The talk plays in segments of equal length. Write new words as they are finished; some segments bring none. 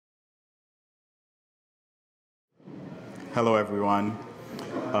Hello, everyone.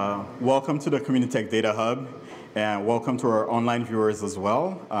 Welcome to the Communitech Data Hub, and welcome to our online viewers as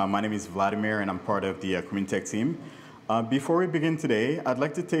well. My name is Vladimir, and I'm part of the Communitech team. Before we begin today, I'd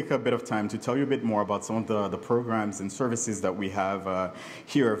like to take a bit of time to tell you a bit more about some of the programs and services that we have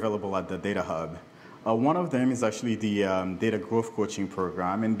here available at the Data Hub. One of them is actually the data growth coaching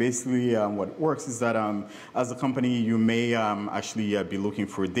program, and basically what works is that as a company you may actually be looking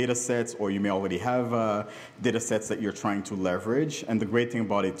for data sets, or you may already have data sets that you're trying to leverage. And the great thing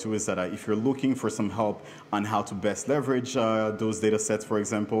about it too is that if you're looking for some help on how to best leverage those data sets, for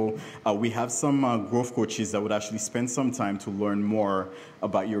example, we have some growth coaches that would actually spend some time to learn more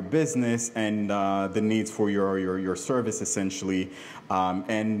about your business and the needs for your service, essentially,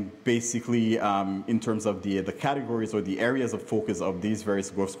 and basically in terms of the categories or the areas of focus of these various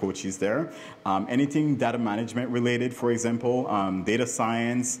growth coaches there. Anything data management related, for example, data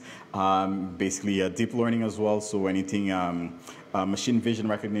science, basically deep learning as well, so anything machine vision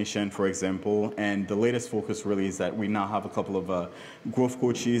recognition, for example. And the latest focus really is that we now have a couple of growth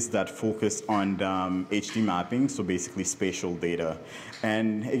coaches that focus on HD mapping, so basically spatial data.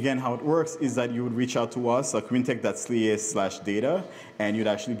 And again, how it works is that you would reach out to us, communitech.ca/data, and you'd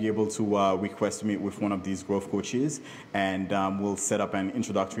actually be able to request to meet with one of these growth coaches, and we'll set up an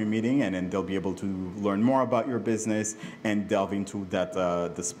introductory meeting, and then they'll be able to learn more about your business and delve into that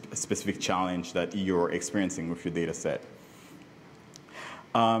the specific challenge that you're experiencing with your data set.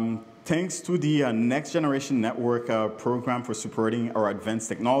 Thanks to the Next Generation Network program for supporting our advanced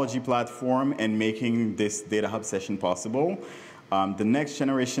technology platform and making this Data Hub session possible. The Next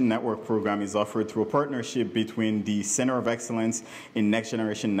Generation Network program is offered through a partnership between the Center of Excellence in Next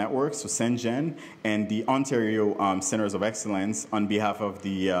Generation Networks, so CENGEN, and the Ontario Centers of Excellence on behalf of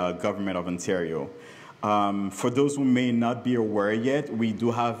the Government of Ontario. For those who may not be aware yet, we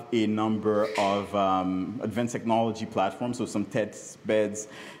do have a number of advanced technology platforms, so some test beds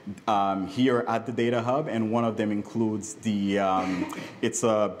here at the Data Hub, and one of them includes the, it's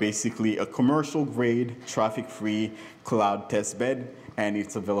basically a commercial grade, traffic-free cloud test bed, and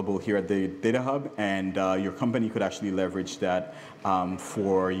it's available here at the Data Hub, and your company could actually leverage that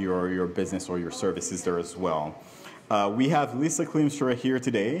for your business or your services there as well. We have Lisa Klimstra here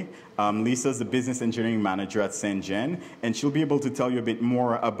today. Lisa's the business engineering manager at CENGEN, and she'll be able to tell you a bit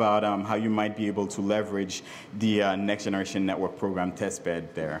more about how you might be able to leverage the Next Generation Network program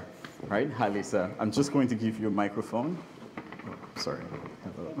testbed there. All right, hi Lisa. I'm just going to give you a microphone. Oh, sorry.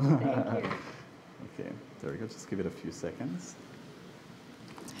 Hello. Thank you. Okay, there we go. Just give it a few seconds.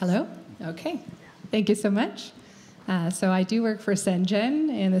 Hello. Okay. Thank you so much. So I do work for CENGEN,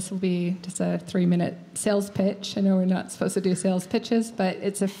 and this will be just a 3-minute sales pitch. I know we're not supposed to do sales pitches, but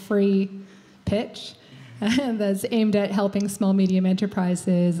it's a free pitch that's aimed at helping small, medium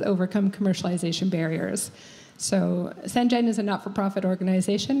enterprises overcome commercialization barriers. So CENGEN is a not-for-profit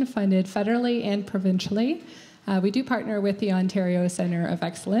organization funded federally and provincially. We do partner with the Ontario Centre of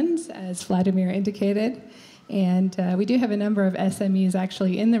Excellence, as Vladimir indicated, and we do have a number of SMEs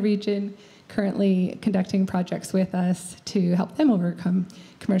actually in the region currently conducting projects with us to help them overcome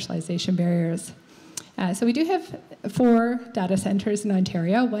commercialization barriers. So we do have 4 data centers in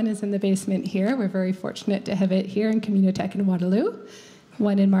Ontario. One is in the basement here. We're very fortunate to have it here in Communitech in Waterloo.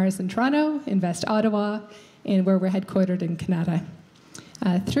 One in Mars in Toronto, in West Ottawa, and where we're headquartered in Canada.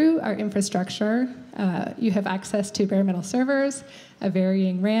 Through our infrastructure, you have access to bare metal servers,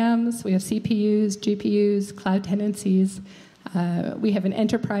 varying RAMs. We have CPUs, GPUs, cloud tenancies. We have an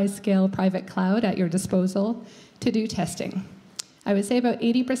enterprise-scale private cloud at your disposal to do testing. I would say about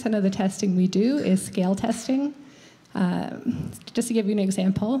 80% of the testing we do is scale testing. Just to give you an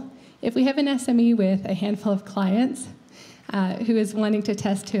example, if we have an SME with a handful of clients who is wanting to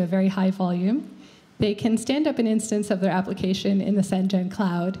test to a very high volume, they can stand up an instance of their application in the CENGEN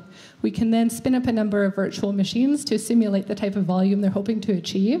cloud. We can then spin up a number of virtual machines to simulate the type of volume they're hoping to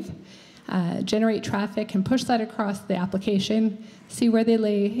achieve. Generate traffic and push that across the application, see where they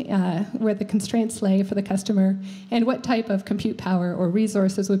lay, where the constraints lay for the customer, and what type of compute power or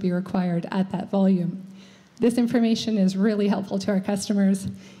resources would be required at that volume. This information is really helpful to our customers,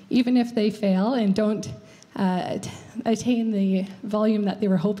 even if they fail and don't attain the volume that they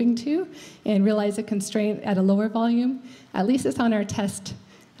were hoping to and realize a constraint at a lower volume. At least it's on our test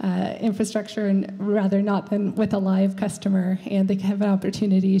infrastructure, and rather not than with a live customer, and they have an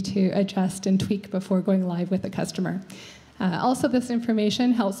opportunity to adjust and tweak before going live with the customer. Also, this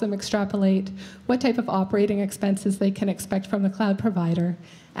information helps them extrapolate what type of operating expenses they can expect from the cloud provider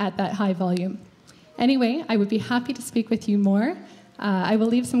at that high volume. Anyway, I would be happy to speak with you more. I will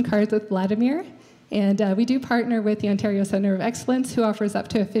leave some cards with Vladimir, And we do partner with the Ontario Centre of Excellence, who offers up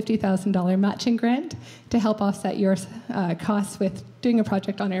to a $50,000 matching grant to help offset your costs with doing a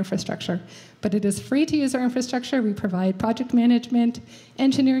project on our infrastructure. But it is free to use our infrastructure. We provide project management,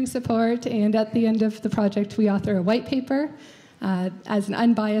 engineering support, and at the end of the project, we author a white paper as an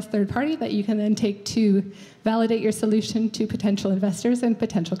unbiased third party that you can then take to validate your solution to potential investors and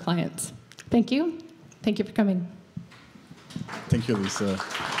potential clients. Thank you. Thank you for coming. Thank you, Lisa.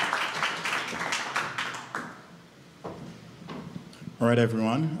 All right,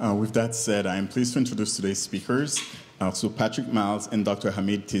 everyone. With that said, I am pleased to introduce today's speakers, so Patrick Myles and Dr.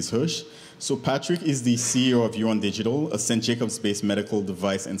 Hamid Tizhoosh. So Patrick is the CEO of Huron Digital, a St. Jacobs-based medical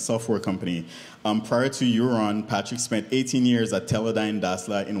device and software company. Prior to Huron, Patrick spent 18 years at Teledyne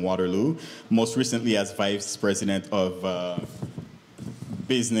Dassler in Waterloo, most recently as Vice President of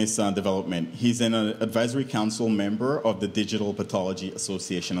Business Development. He's an advisory council member of the Digital Pathology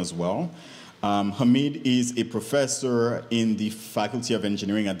Association as well. Hamid is a professor in the Faculty of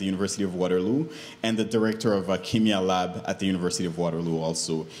Engineering at the University of Waterloo and the director of a KIMIA lab at the University of Waterloo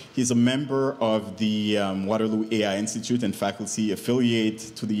also. He's a member of the Waterloo AI Institute and faculty affiliate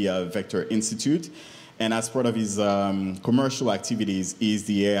to the Vector Institute. And as part of his commercial activities, is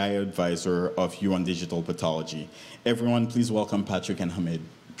the AI advisor of Huron Digital Pathology. Everyone, please welcome Patrick and Hamid.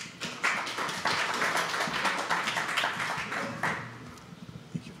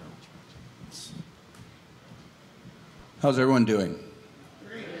 How's everyone doing?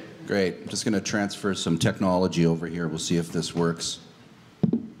 Great. I'm just going to transfer some technology over here. We'll see if this works.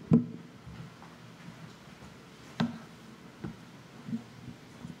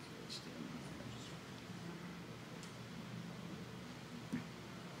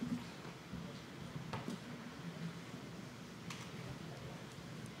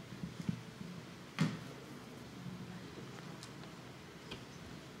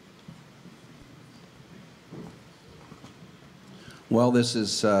 While this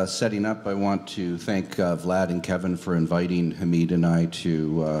is setting up, I want to thank Vlad and Kevin for inviting Hamid and I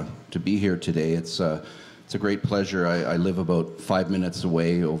to be here today. It's a great pleasure. I live about 5 minutes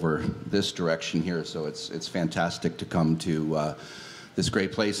away over this direction here, so it's fantastic to come to this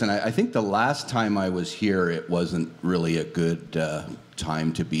great place. And I think the last time I was here, it wasn't really a good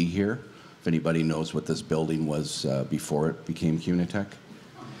time to be here. If anybody knows what this building was before it became Communitech.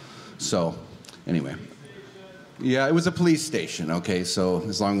 So, anyway. Yeah, it was a police station. Okay, so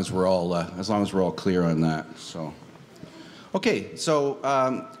as long as we're all clear on that. So, okay, so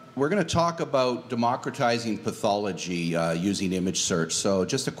we're going to talk about democratizing pathology using image search. So,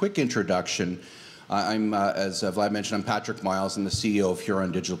 just a quick introduction. I'm, as Vlad mentioned, I'm Patrick Myles. I'm the CEO of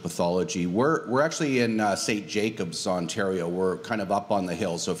Huron Digital Pathology. We're actually in St. Jacobs, Ontario. We're kind of up on the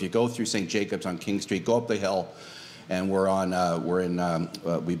hill. So if you go through St. Jacobs on King Street, go up the hill. And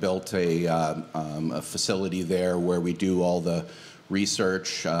we built a facility there where we do all the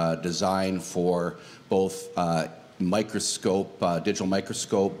research, design for both digital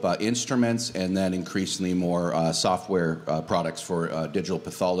microscope instruments, and then increasingly more software products for digital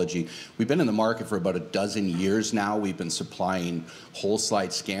pathology. We've been in the market for about a dozen years now. We've been supplying whole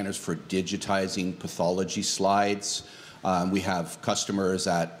slide scanners for digitizing pathology slides. We have customers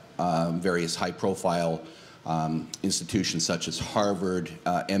at various high-profile institutions such as Harvard,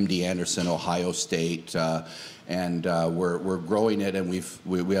 MD Anderson, Ohio State, and we're growing it, and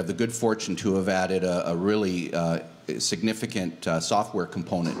we have the good fortune to have added a really significant software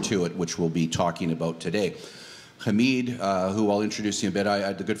component to it, which we'll be talking about today. Hamid, who I'll introduce you in a bit, I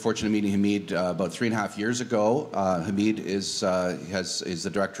had the good fortune of meeting Hamid about 3.5 years ago. Hamid is the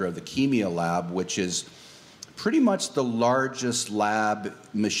director of the KIMIA lab, which is pretty much the largest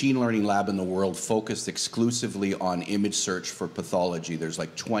machine learning lab in the world, focused exclusively on image search for pathology. There's like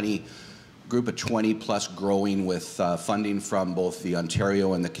group of 20 plus growing with funding from both the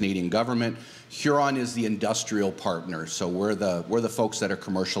Ontario and the Canadian government. Huron is the industrial partner, so we're the folks that are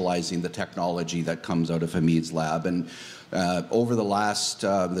commercializing the technology that comes out of Hamid's lab. And over the last,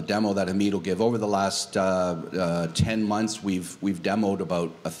 the demo that Hamid will give, over the last 10 months, we've demoed about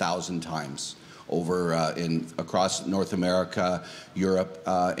 1,000 times over across North America, Europe,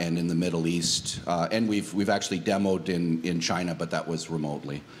 and in the Middle East. And we've actually demoed in China, but that was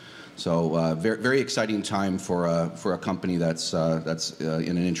remotely. So very, very exciting time for a company that's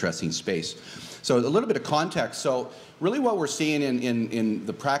in an interesting space. So a little bit of context. So really what we're seeing in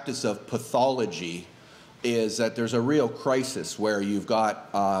the practice of pathology is that there's a real crisis where you've got,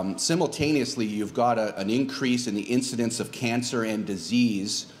 simultaneously, you've got an increase in the incidence of cancer and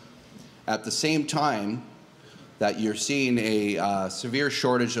disease at the same time that you're seeing a severe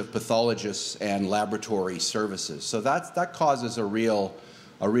shortage of pathologists and laboratory services. So that causes a real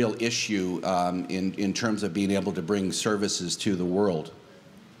a real issue in terms of being able to bring services to the world.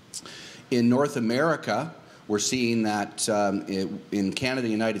 In North America, we're seeing that in Canada,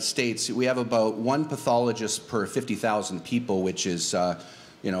 United States, we have about 1 pathologist per 50,000 people, which is,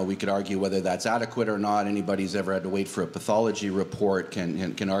 you know, we could argue whether that's adequate or not. Anybody who's ever had to wait for a pathology report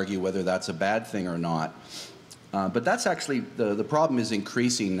can argue whether that's a bad thing or not. But that's actually, the problem is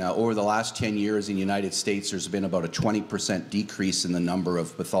increasing. Over the last 10 years in the United States, there's been about a 20% decrease in the number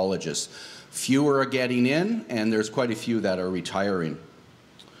of pathologists. Fewer are getting in, and there's quite a few that are retiring.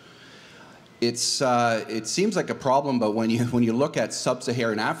 It seems like a problem, but when you look at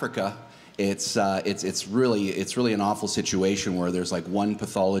sub-Saharan Africa, it's really an awful situation where there's like 1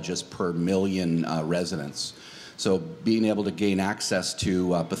 pathologist per million residents. So being able to gain access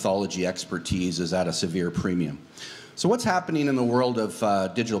to pathology expertise is at a severe premium. So what's happening in the world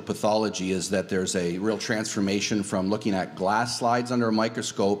of digital pathology is that there's a real transformation from looking at glass slides under a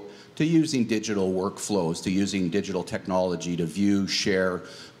microscope to using digital workflows, to using digital technology to view, share,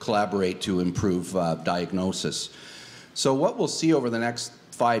 collaborate to improve diagnosis. So what we'll see over the next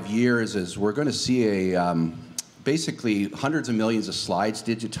 5 years is we're going to see basically hundreds of millions of slides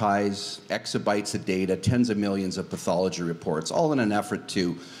digitized, exabytes of data, tens of millions of pathology reports, all in an effort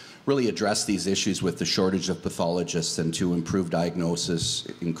to really address these issues with the shortage of pathologists and to improve diagnosis,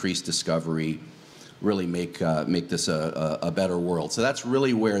 increase discovery, really make this a better world. So that's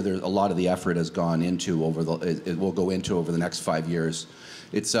really where a lot of the effort has gone into it will go into over the next 5 years.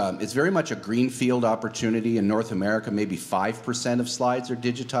 It's very much a greenfield opportunity. In North America, maybe 5% of slides are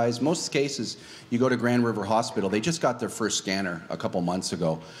digitized. Most cases, you go to Grand River Hospital, they just got their first scanner a couple months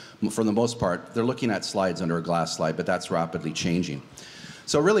ago. For the most part, they're looking at slides under a glass slide, but that's rapidly changing.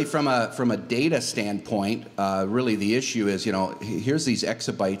 So really, from a data standpoint, really the issue is, you know, here's these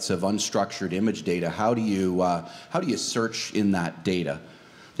exabytes of unstructured image data. How do you search in that data?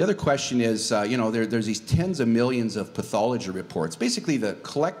 The other question is, you know, there's these tens of millions of pathology reports. Basically, the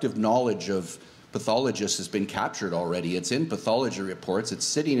collective knowledge of pathologists has been captured already. It's in pathology reports. It's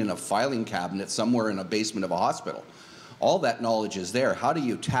sitting in a filing cabinet somewhere in a basement of a hospital. All that knowledge is there. How do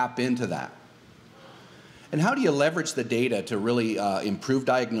you tap into that? And how do you leverage the data to really improve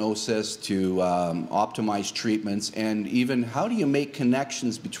diagnosis, to optimize treatments, and even how do you make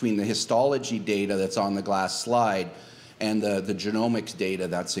connections between the histology data that's on the glass slide and the genomics data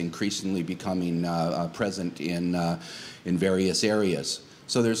that's increasingly becoming present in various areas?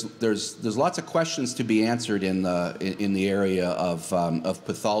 So there's lots of questions to be answered in the area of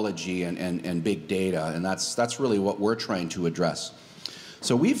pathology and big data, and that's really what we're trying to address.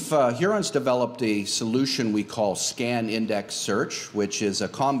 So Huron's developed a solution we call Scan Index Search, which is a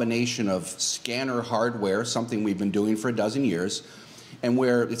combination of scanner hardware, something we've been doing for a dozen years, and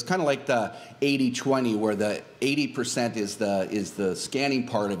where it's kind of like the 80-20, where the 80% is the scanning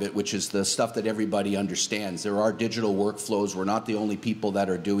part of it, which is the stuff that everybody understands. There are digital workflows. We're not the only people that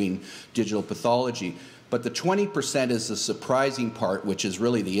are doing digital pathology. But the 20% is the surprising part, which is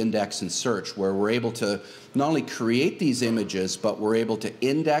really the index and search, where we're able to not only create these images, but we're able to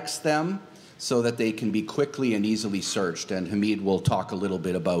index them so that they can be quickly and easily searched. And Hamid will talk a little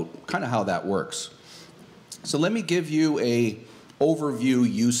bit about kind of how that works. So let me give you an overview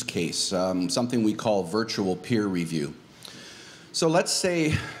use case, something we call virtual peer review. So let's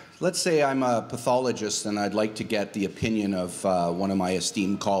say I'm a pathologist and I'd like to get the opinion of one of my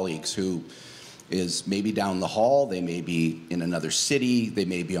esteemed colleagues who is maybe down the hall, they may be in another city, they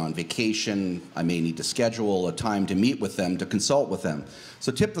may be on vacation, I may need to schedule a time to meet with them, to consult with them.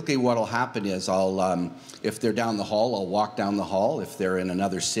 So typically what will happen is if they're down the hall, I'll walk down the hall. If they're in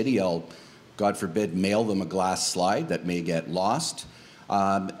another city, I'll, God forbid, mail them a glass slide that may get lost.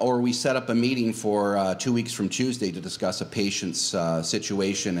 Or we set up a meeting for 2 weeks from Tuesday to discuss a patient's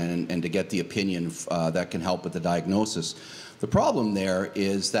situation and to get the opinion that can help with the diagnosis. The problem there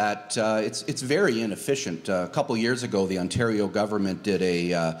is that it's very inefficient. A couple years ago, the Ontario government did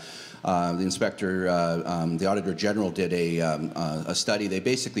the Auditor General did a study. They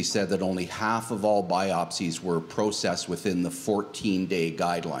basically said that only half of all biopsies were processed within the 14-day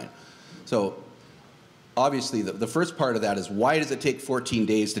guideline. So obviously, the first part of that is why does it take 14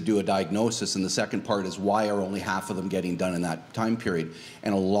 days to do a diagnosis? And the second part is why are only half of them getting done in that time period?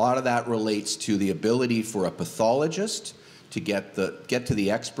 And a lot of that relates to the ability for a pathologist to get to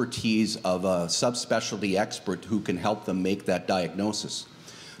the expertise of a subspecialty expert who can help them make that diagnosis.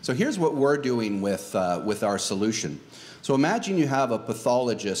 So here's what we're doing with our solution. So imagine you have a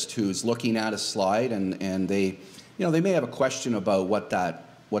pathologist who's looking at a slide and they may have a question about what that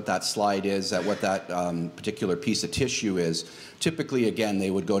that slide is, at what that particular piece of tissue is. Typically, again,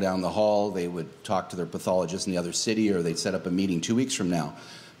 they would go down the hall, they would talk to their pathologist in the other city, or they'd set up a meeting 2 weeks from now.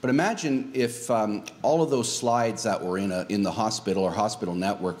 But imagine if all of those slides that were in the hospital or hospital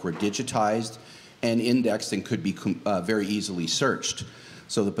network were digitized and indexed and could be very easily searched.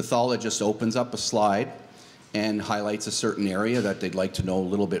 So the pathologist opens up a slide and highlights a certain area that they'd like to know a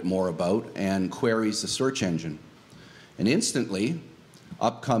little bit more about and queries the search engine. And instantly,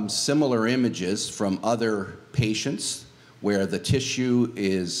 up comes similar images from other patients where the tissue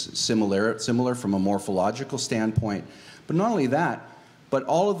is similar from a morphological standpoint. But not only that, but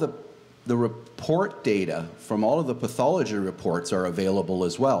all of the report data from all of the pathology reports are available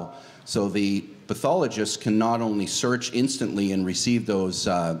as well. So the pathologist can not only search instantly and receive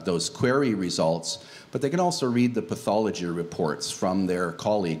those query results, but they can also read the pathology reports from their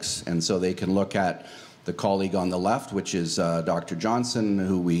colleagues. And so they can look at the colleague on the left, which is Dr. Johnson,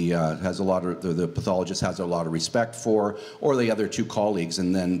 who the pathologist has a lot of respect for, or the other two colleagues,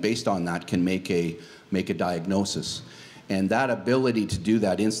 and then based on that can make a diagnosis. And that ability to do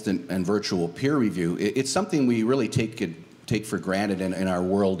that instant and virtual peer review, it's something we really take for granted in our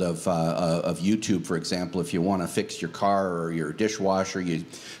world of YouTube, for example. If you want to fix your car or your dishwasher, you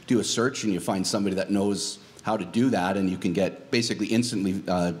do a search and you find somebody that knows how to do that, and you can get basically instantly,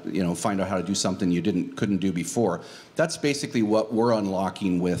 find out how to do something you couldn't do before. That's basically what we're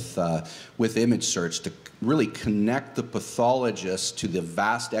unlocking with image search, to really connect the pathologist to the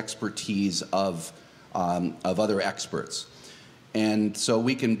vast expertise of other experts. And so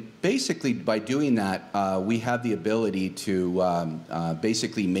we can basically, by doing that, we have the ability to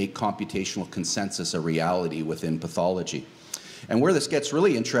basically make computational consensus a reality within pathology. And where this gets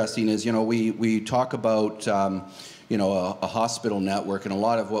really interesting is, we talk about, a hospital network, and a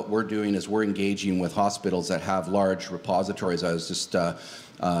lot of what we're doing is we're engaging with hospitals that have large repositories. I was just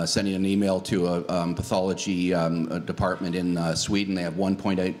sending an email to a pathology department in Sweden. They have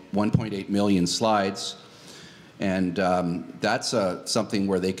 1.8 million slides. And that's something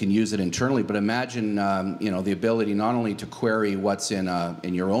where they can use it internally. But imagine, the ability not only to query what's in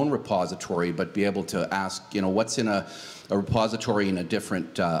your own repository, but be able to ask, what's in a repository in a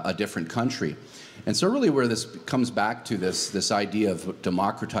different country. And so really where this comes back to this idea of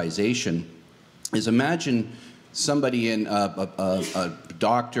democratization is, imagine somebody in a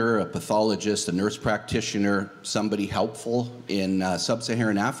doctor, a pathologist, a nurse practitioner, somebody helpful in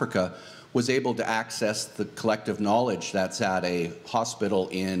sub-Saharan Africa was able to access the collective knowledge that's at a hospital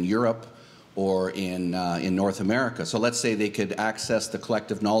in Europe or in North America. So let's say they could access the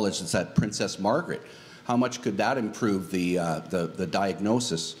collective knowledge that's at Princess Margaret. How much could that improve the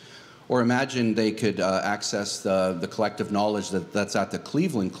diagnosis? Or imagine they could access the collective knowledge that's at the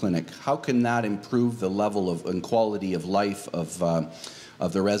Cleveland Clinic. How can that improve the level and quality of life of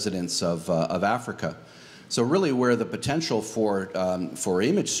the residents of Africa? So really where the potential for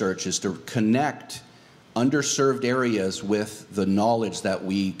image search is to connect underserved areas with the knowledge that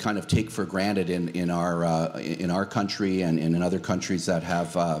we kind of take for granted in our country and in other countries that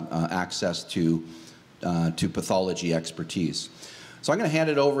have access to pathology expertise. So I'm going to hand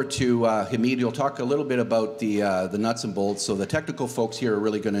it over to Hamid. He'll talk a little bit about the nuts and bolts. So the technical folks here are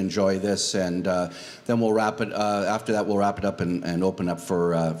really going to enjoy this, and then we'll wrap it. After that, we'll wrap it up and open up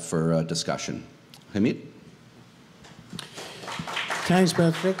for discussion. Hamid. Thanks,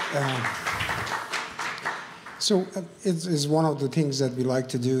 Patrick. So it is one of the things that we like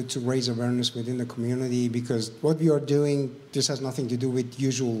to do to raise awareness within the community, because what we are doing, this has nothing to do with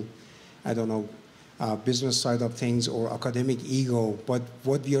usual, business side of things or academic ego, but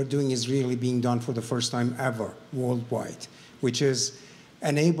what we are doing is really being done for the first time ever worldwide, which is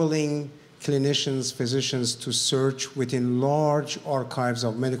enabling clinicians, physicians to search within large archives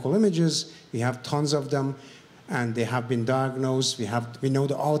of medical images. We have tons of them, and they have been diagnosed. We know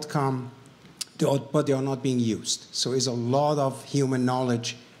the outcome, but they are not being used. So it's a lot of human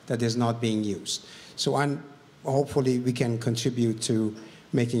knowledge that is not being used. So hopefully we can contribute to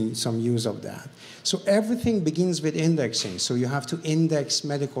making some use of that. So everything begins with indexing. So you have to index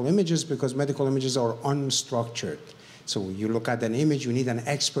medical images because medical images are unstructured. So you look at an image, you need an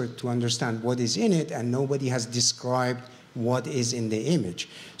expert to understand what is in it, and nobody has described what is in the image.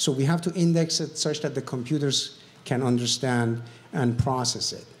 So we have to index it such that the computers can understand and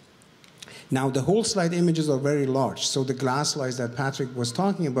process it. Now, the whole slide images are very large. So the glass slides that Patrick was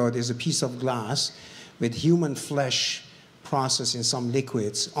talking about is a piece of glass with human flesh processed in some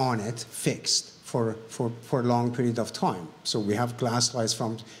liquids on it, fixed for a long period of time. So we have glass slides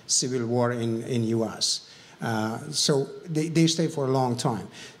from Civil War in US. So they stay for a long time.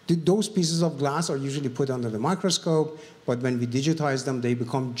 Those pieces of glass are usually put under the microscope, but when we digitize them, they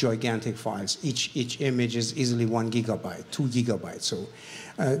become gigantic files. Each image is easily 1 gigabyte, 2 gigabytes. So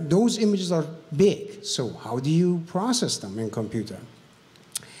those images are big. So how do you process them in computer?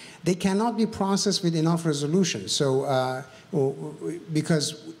 They cannot be processed with enough resolution. So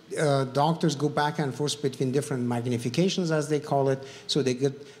because doctors go back and forth between different magnifications, as they call it. So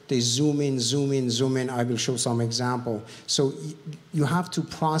they zoom in, zoom in, zoom in. I will show some example. So you have to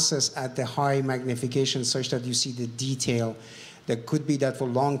process at the high magnification such that you see the detail. That could be that for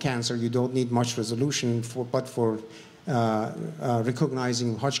lung cancer, you don't need much resolution, but for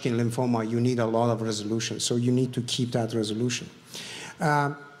recognizing Hodgkin lymphoma, you need a lot of resolution. So you need to keep that resolution.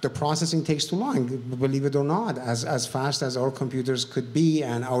 The processing takes too long, believe it or not. As fast as our computers could be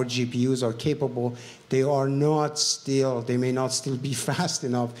and our GPUs are capable, they may not still be fast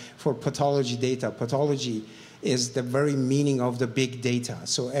enough for pathology data. Pathology is the very meaning of the big data.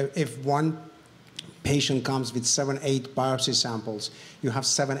 So if one patient comes with 7, 8 biopsy samples, you have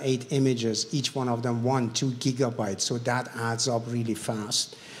 7, 8 images, each one of them 1, 2 gigabytes. So that adds up really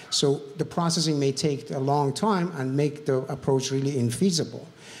fast. So the processing may take a long time and make the approach really infeasible.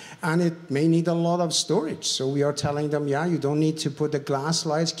 And it may need a lot of storage. So we are telling them, yeah, you don't need to put the glass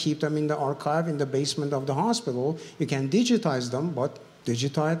slides, keep them in the archive in the basement of the hospital. You can digitize them, but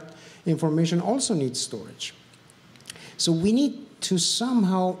digitized information also needs storage. So we need to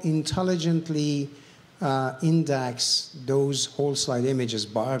somehow intelligently index those whole slide images,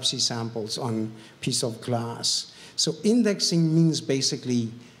 biopsy samples on a piece of glass. So indexing means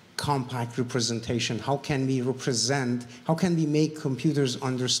basically compact representation. How can we represent, how can we make computers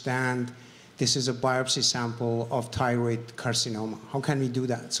understand this is a biopsy sample of thyroid carcinoma? How can we do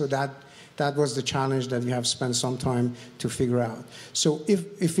that? So that was the challenge that we have spent some time to figure out. So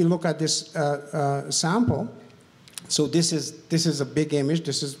if we look at this sample, so this is a big image.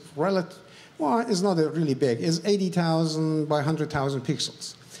 This is relative, well, it's not really big. It's 80,000 by 100,000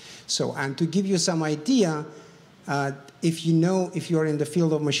 pixels. So, and to give you some idea, if you are in the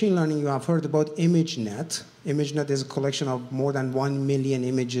field of machine learning, you have heard about ImageNet. ImageNet is a collection of more than 1 million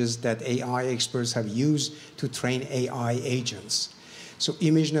images that AI experts have used to train AI agents. So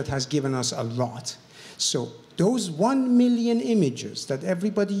ImageNet has given us a lot. So those 1 million images that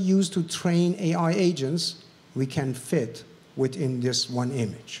everybody used to train AI agents, we can fit within this one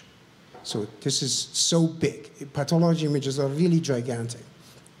image. So this is so big. Pathology images are really gigantic.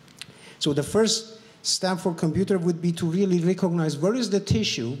 So the first step for computer would be to really recognize where is the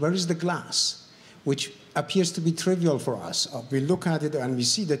tissue, where is the glass, which appears to be trivial for us. We look at it and we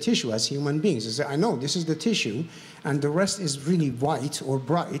see the tissue as human beings. We say, I know this is the tissue, and the rest is really white or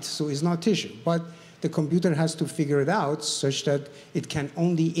bright, so it's not tissue. But the computer has to figure it out such that it can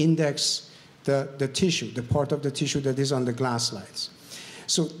only index the tissue, the part of the tissue that is on the glass slides.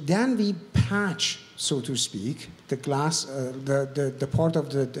 So then we patch, so to speak, the glass, the part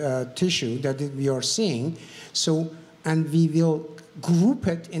of the tissue that we are seeing. So, and we will group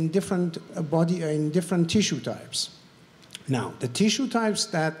it in different different tissue types. Now, the tissue types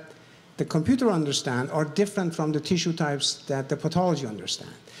that the computer understands are different from the tissue types that the pathology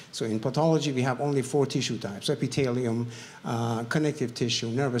understands. So in pathology, we have only 4 tissue types: epithelium, connective tissue,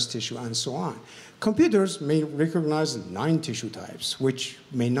 nervous tissue, and so on. Computers may recognize 9 tissue types, which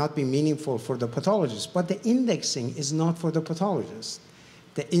may not be meaningful for the pathologist, but the indexing is not for the pathologist.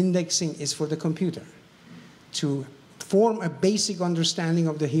 The indexing is for the computer to form a basic understanding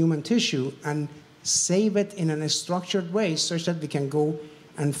of the human tissue and save it in a structured way such that we can go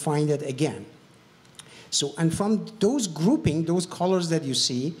and find it again. So, and from those grouping, those colors that you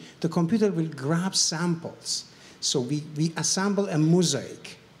see, the computer will grab samples. So we assemble a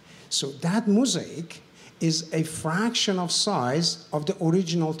mosaic. So that mosaic is a fraction of size of the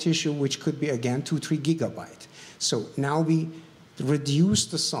original tissue, which could be, again, 2-3 gigabyte. So now we reduce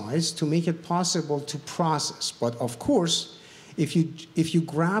the size to make it possible to process. But of course, if you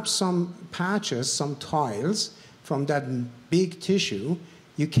grab some patches, some tiles from that big tissue,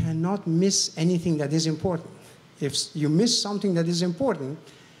 you cannot miss anything that is important. If you miss something that is important,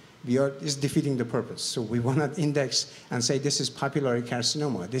 it's defeating the purpose. So we want to index and say this is papillary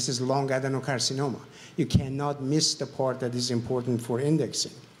carcinoma, this is lung adenocarcinoma. You cannot miss the part that is important for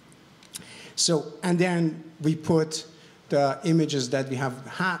indexing. So, and then we put the images that we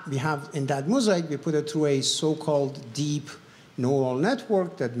have in that mosaic, we put it through a so-called deep neural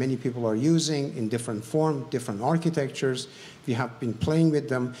network that many people are using in different form, different architectures. We have been playing with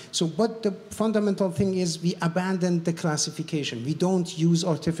them. So what the fundamental thing is, we abandoned the classification. We don't use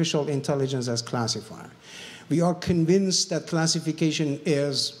artificial intelligence as classifier. We are convinced that classification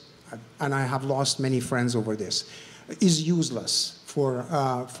is, and I have lost many friends over this, is useless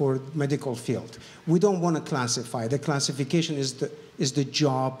for medical field. We don't want to classify. The classification is the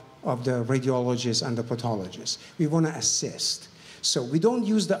job of the radiologist and the pathologist. We want to assist. So we don't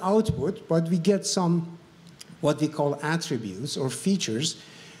use the output, but we get some what we call attributes or features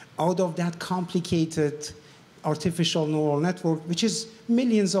out of that complicated artificial neural network, which is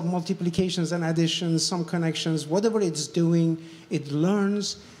millions of multiplications and additions, some connections, whatever it's doing, it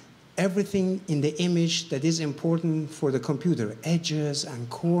learns everything in the image that is important for the computer, edges and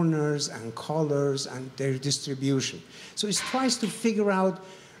corners and colors and their distribution. So it tries to figure out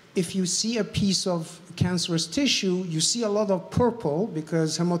if you see a piece of cancerous tissue, you see a lot of purple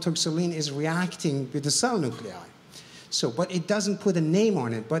because hematoxylin is reacting with the cell nuclei. So, but it doesn't put a name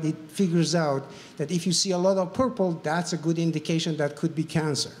on it, but it figures out that if you see a lot of purple, that's a good indication that could be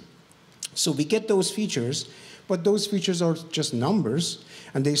cancer. So we get those features, but those features are just numbers,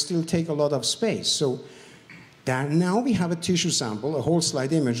 and they still take a lot of space. So now we have a tissue sample, a whole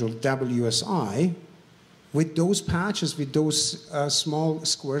slide image, or WSI, with those patches, with those small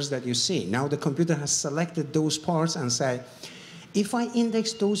squares that you see. Now the computer has selected those parts and said, if I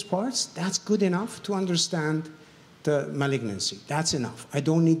index those parts, that's good enough to understand the malignancy. That's enough. I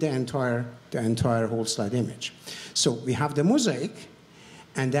don't need the entire whole slide image. So we have the mosaic,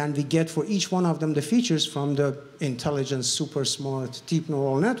 and then we get for each one of them the features from the intelligent, super smart, deep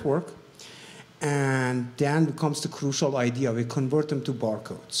neural network. And then becomes the crucial idea. We convert them to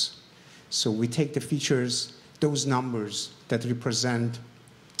barcodes. So we take the features, those numbers that represent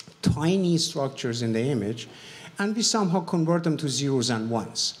tiny structures in the image, and we somehow convert them to zeros and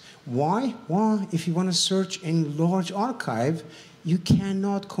ones. Why? Well, if you want to search in large archive, you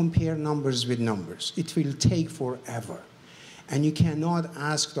cannot compare numbers with numbers. It will take forever. And you cannot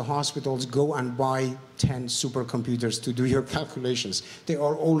ask the hospitals, go and buy 10 supercomputers to do your calculations. They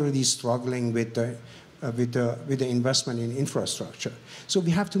are already struggling with the investment in infrastructure. So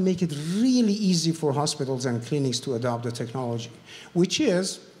we have to make it really easy for hospitals and clinics to adopt the technology, which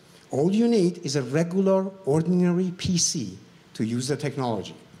is, all you need is a regular, ordinary PC to use the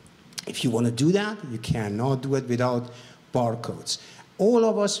technology. If you want to do that, you cannot do it without barcodes. All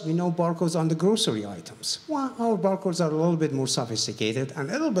of us, we know barcodes on the grocery items. Well, our barcodes are a little bit more sophisticated and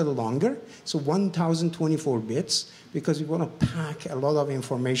a little bit longer, so 1024 bits, because we want to pack a lot of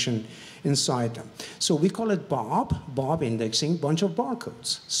information inside them. So we call it Bob indexing, bunch of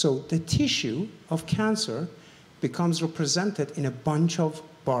barcodes. So the tissue of cancer becomes represented in a bunch of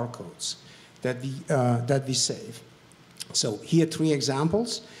barcodes that we save. So here are 3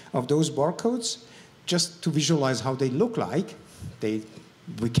 examples of those barcodes, just to visualize how they look like.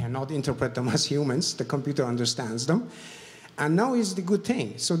 We cannot interpret them as humans. The computer understands them. And now is the good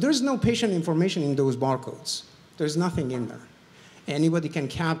thing. So there's no patient information in those barcodes. There's nothing in there. Anybody can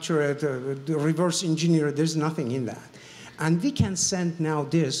capture it, reverse engineer it. There's nothing in that. And we can send now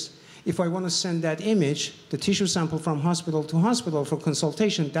this. If I want to send that image, the tissue sample from hospital to hospital for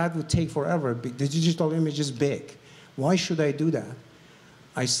consultation, that would take forever. The digital image is big. Why should I do that?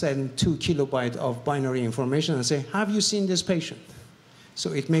 I send 2 kilobytes of binary information and say, have you seen this patient?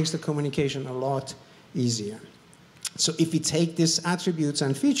 So it makes the communication a lot easier. So if we take these attributes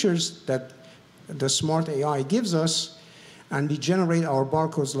and features that the smart AI gives us, and we generate our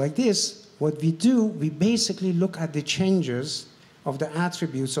barcodes like this, what we do, we basically look at the changes of the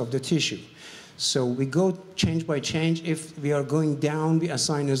attributes of the tissue. So we go change by change. If we are going down, we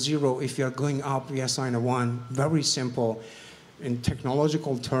assign a 0. If we are going up, we assign a 1. Very simple. In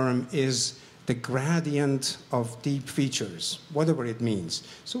technological term, is the gradient of deep features, whatever it means.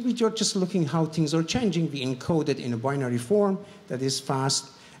 So we are just looking how things are changing. We encode it in a binary form that is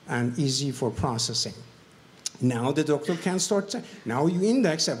fast and easy for processing. Now the doctor can start. Now you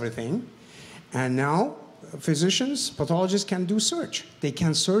index everything, and now physicians, pathologists can do search. They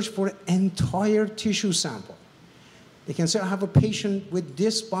can search for an entire tissue sample. They can say, I have a patient with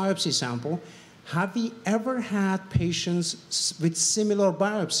this biopsy sample. Have we ever had patients with similar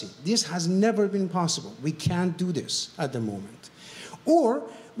biopsy? This has never been possible. We can't do this at the moment. Or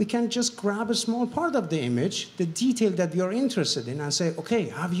we can just grab a small part of the image, the detail that we are interested in, and say, okay,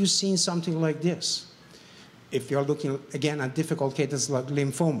 have you seen something like this? If you're looking, again, at difficult cases like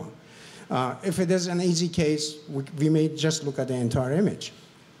lymphoma. If it is an easy case, we may just look at the entire image.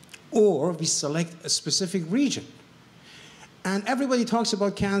 Or we select a specific region. And everybody talks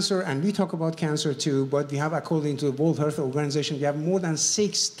about cancer, and we talk about cancer too, but we have, according to the World Health Organization, we have more than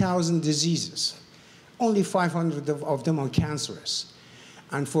 6,000 diseases. Only 500 of them are cancerous.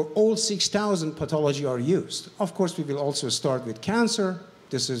 And for all 6,000, pathology are used. Of course, we will also start with cancer.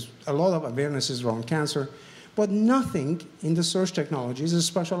 This is a lot of awarenesses around cancer. But nothing in the search technologies is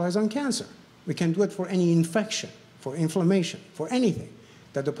specialized on cancer. We can do it for any infection. for inflammation, for anything,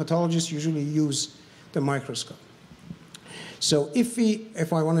 that the pathologists usually use the microscope. So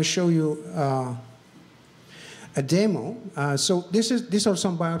if I want to show you a demo, so these are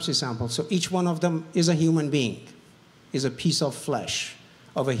some biopsy samples. So each one of them is a human being, is a piece of flesh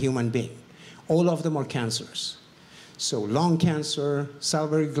of a human being. All of them are cancers. So lung cancer,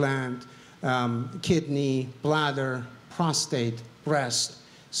 salivary gland, kidney, bladder, prostate, breast.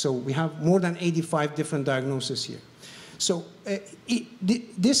 So we have more than 85 different diagnoses here. So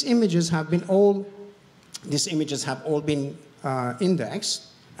these images have all been indexed,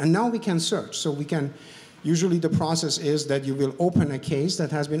 and now we can search. So we can, usually the process is that you will open a case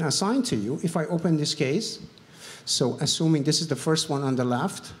that has been assigned to you. If I open this case, so assuming this is the first one on the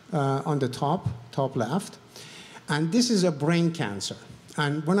left, on the top left, and this is a brain cancer.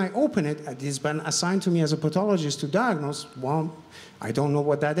 And when I open it, it has been assigned to me as a pathologist to diagnose. Well, I don't know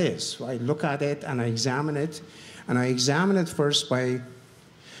what that is. So I look at it and I examine it. And I examine it first by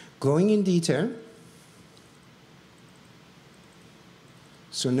going in detail.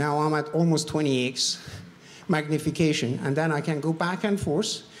 So now I'm at almost 20x magnification. And then I can go back and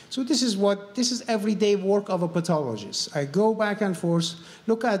forth. So this is everyday work of a pathologist. I go back and forth,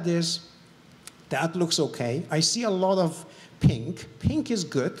 look at this. That looks okay. I see a lot of pink. Pink is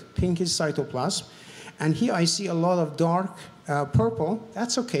good. Pink is cytoplasm. And here I see a lot of dark purple.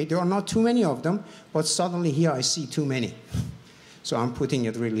 That's okay. There are not too many of them, but suddenly here I see too many. So I'm putting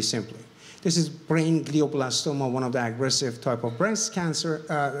it really simply. This is brain glioblastoma, one of the aggressive type of breast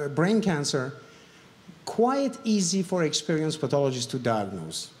cancer, brain cancer. Quite easy for experienced pathologists to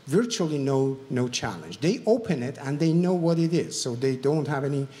diagnose. Virtually no challenge. They open it and they know what it is, so they don't have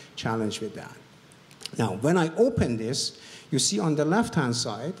any challenge with that. Now, when I open this, you see on the left-hand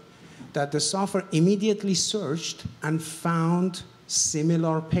side that the software immediately searched and found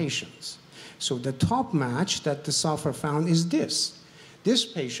similar patients. So the top match that the software found is this. This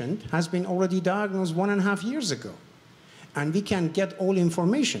patient has been already diagnosed 1.5 years ago. And we can get all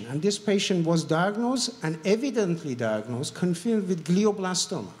information. And this patient was diagnosed and evidently diagnosed, confirmed with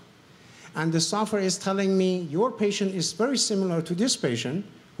glioblastoma. And the software is telling me your patient is very similar to this patient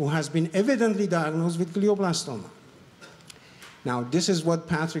who has been evidently diagnosed with glioblastoma. Now, this is what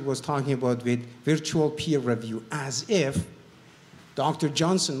Patrick was talking about with virtual peer review, as if Dr.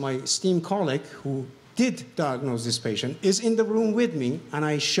 Johnson, my esteemed colleague who did diagnose this patient, is in the room with me, and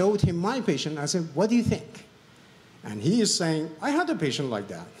I showed him my patient. I said, what do you think? And he is saying, I had a patient like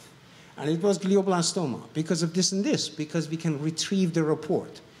that, and it was glioblastoma because of this and this, because we can retrieve the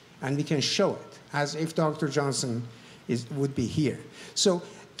report, and we can show it, as if Dr. Johnson would be here. So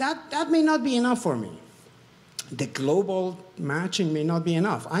that may not be enough for me. The global matching may not be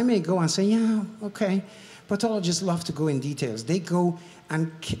enough. I may go and say, yeah, okay. Pathologists love to go in details. They go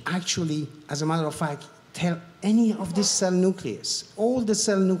and actually, as a matter of fact, tell any of this cell nucleus, all the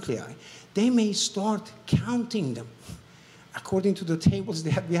cell nuclei. They may start counting them. According to the tables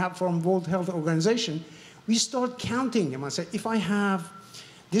that we have from World Health Organization, we start counting them. I say, if I have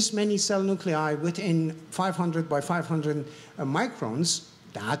this many cell nuclei within 500 by 500 microns,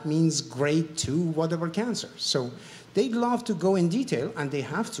 that means grade 2 whatever cancer. So they love to go in detail, and they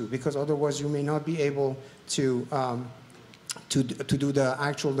have to, because otherwise you may not be able to do the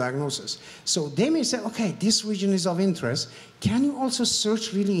actual diagnosis. So they may say, okay, this region is of interest. Can you also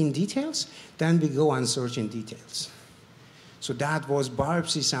search really in details? Then we go and search in details. So that was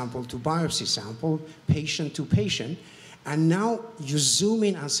biopsy sample to biopsy sample, patient to patient. And now you zoom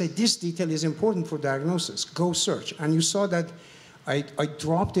in and say, this detail is important for diagnosis. Go search. And you saw that I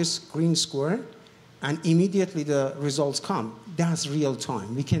dropped this green square, and immediately the results come. That's real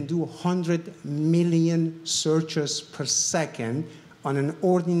time. We can do 100 million searches per second on an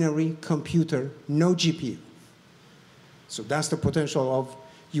ordinary computer, no GPU. So that's the potential of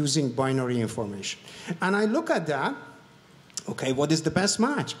using binary information. And I look at that. Okay, what is the best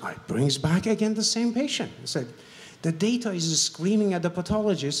match? It brings back again the same patient. I said, the data is screaming at the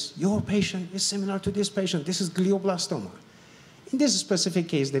pathologist, your patient is similar to this patient. This is glioblastoma. In this specific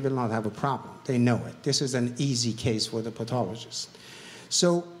case, they will not have a problem. They know it. This is an easy case for the pathologist.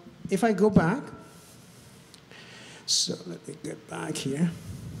 So if I go back, so let me get back here.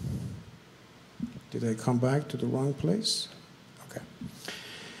 Did I come back to the wrong place? Okay.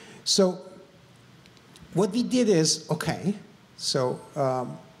 So what we did is, okay, so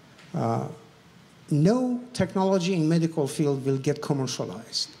no technology in medical field will get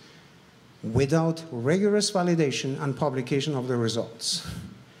commercialized without rigorous validation and publication of the results.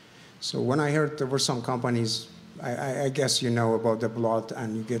 So when I heard there were some companies, I guess you know about the blood,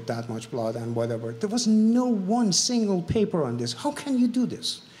 and you get that much blood and whatever. There was no one single paper on this. How can you do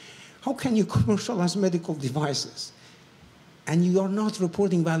this? How can you commercialize medical devices? And you are not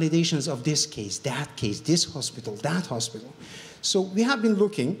reporting validations of this case, this hospital, that hospital. So we have been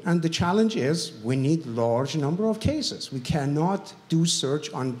looking, and the challenge is we need large number of cases. We cannot do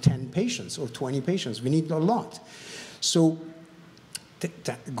search on 10 patients or 20 patients. We need a lot. So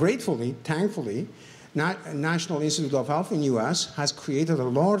gratefully, thankfully, National Institute of Health in US has created a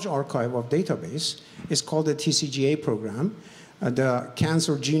large archive of database. It's called the TCGA program, the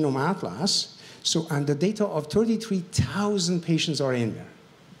Cancer Genome Atlas. So, and the data of 33,000 patients are in there.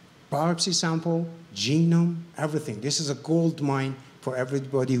 Biopsy sample, genome, everything. This is a gold mine for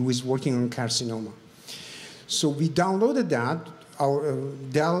everybody who is working on carcinoma. So we downloaded that. Our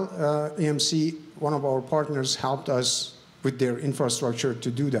Dell EMC, one of our partners, helped us with their infrastructure to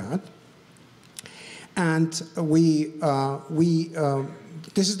do that. And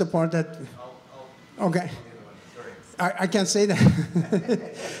this is the part that, okay. I can say that.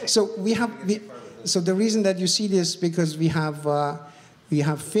 So the reason that you see this, because we have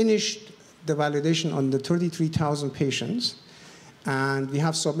finished the validation on the 33,000 patients, and we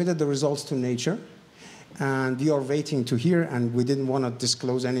have submitted the results to Nature, and we are waiting to hear, and we didn't want to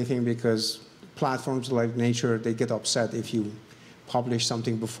disclose anything because platforms like Nature, they get upset if you publish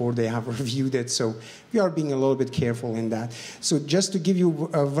something before they have reviewed it. So we are being a little bit careful in that. So just to give you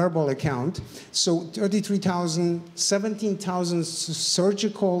a verbal account, so 33,000, 17,000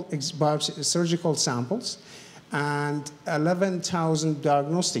 surgical samples, and 11,000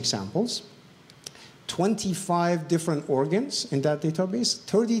 diagnostic samples, 25 different organs in that database,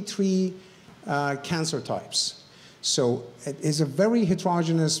 33 cancer types. So it is a very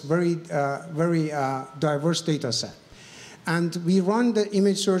heterogeneous, very diverse data set. And we run the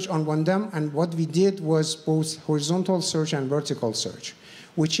image search on them, and what we did was both horizontal search and vertical search,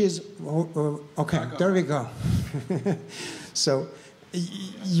 which is, okay, there we go. So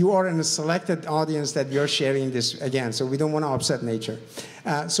you are in a selected audience that you're sharing this again, so we don't want to upset Nature.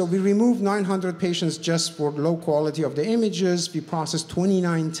 So we removed 900 patients just for low quality of the images. We processed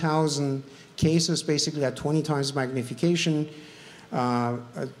 29,000 cases, basically at 20 times magnification.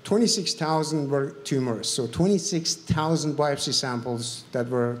 26,000 were tumors, so 26,000 biopsy samples that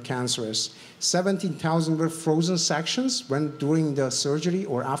were cancerous. 17,000 were frozen sections when during the surgery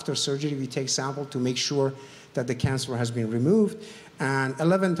or after surgery we take sample to make sure that the cancer has been removed. And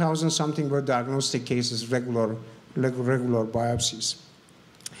 11,000 something were diagnostic cases, regular biopsies.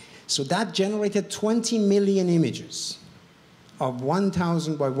 So that generated 20 million images of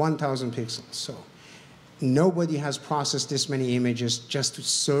 1,000 by 1,000 pixels. So nobody has processed this many images just to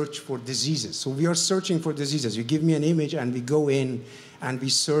search for diseases. So we are searching for diseases. You give me an image and we go in and we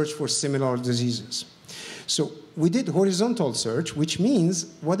search for similar diseases. So we did horizontal search, which means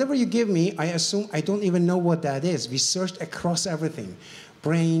whatever you give me, I assume I don't even know what that is. We searched across everything: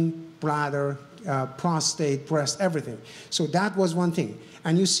 brain, bladder, prostate, breast, everything. So that was one thing.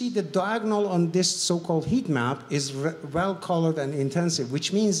 And you see the diagonal on this so-called heat map is well-colored and intensive,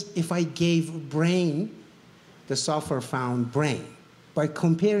 which means if I gave brain, the software found brain. By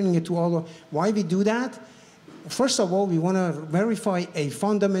comparing it to all of, why we do that? First of all, we want to verify a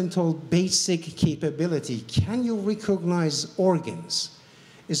fundamental basic capability. Can you recognize organs?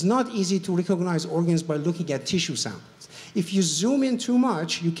 It's not easy to recognize organs by looking at tissue samples. If you zoom in too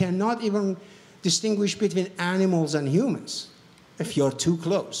much, you cannot even distinguish between animals and humans. If you're too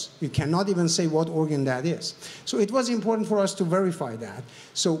close, you cannot even say what organ that is. So it was important for us to verify that.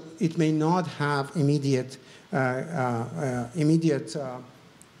 So it may not have immediate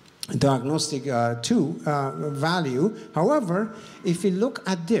diagnostic value. However, if we look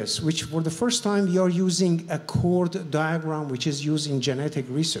at this, which for the first time we are using a chord diagram, which is used in genetic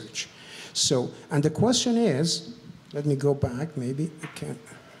research. So, and the question is, let me go back, maybe I can.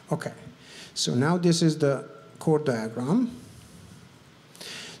 Okay, so now this is the chord diagram.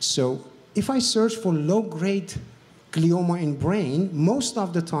 So if I search for low-grade glioma in brain, most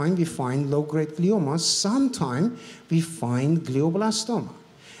of the time we find low-grade gliomas. Sometimes we find glioblastoma.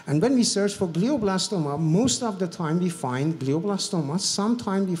 And when we search for glioblastoma, most of the time we find glioblastoma.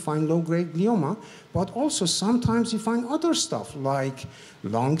 Sometimes we find low-grade glioma, but also sometimes we find other stuff like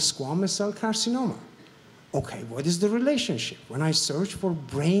lung squamous cell carcinoma. Okay, what is the relationship? When I search for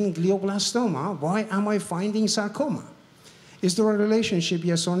brain glioblastoma, why am I finding sarcoma? Is there a relationship,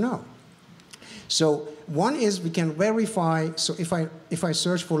 yes or no? So one is we can verify, so if I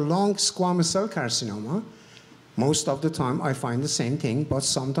search for lung squamous cell carcinoma, most of the time I find the same thing, but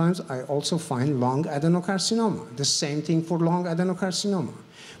sometimes I also find lung adenocarcinoma, the same thing for lung adenocarcinoma.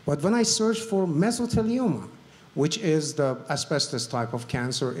 But when I search for mesothelioma, which is the asbestos type of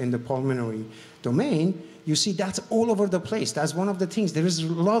cancer in the pulmonary domain, you see that's all over the place. That's one of the things. There is a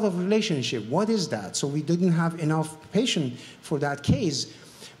lot of relationship. What is that? So we didn't have enough patient for that case,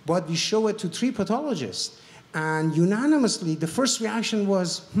 but we show it to 3 pathologists. And unanimously, the first reaction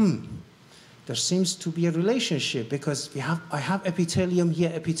was, there seems to be a relationship because I have epithelium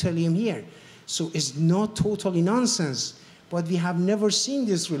here. So it's not totally nonsense, but we have never seen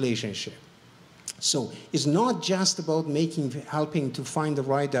this relationship. So it's not just about helping to find the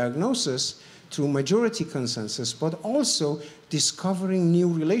right diagnosis through majority consensus, but also discovering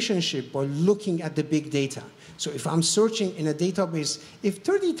new relationship by looking at the big data. So if I'm searching in a database, if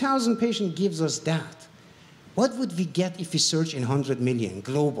 30,000 patients gives us that, what would we get if we search in 100 million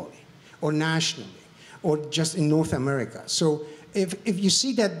globally or nationally or just in North America? So if you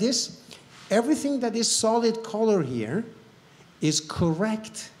see that everything that is solid color here is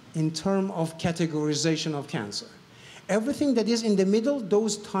correct in terms of categorization of cancer. Everything that is in the middle,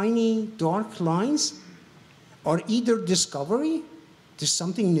 those tiny dark lines, are either discovery, there's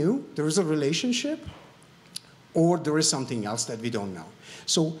something new, there is a relationship, or there is something else that we don't know.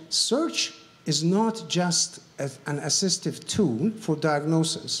 So search is not just an assistive tool for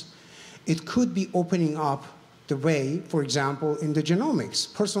diagnosis. It could be opening up the way, for example, in the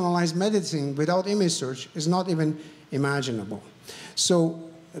genomics. Personalized medicine without image search is not even imaginable. So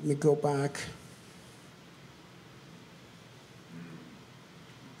let me go back.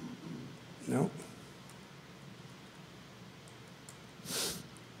 No.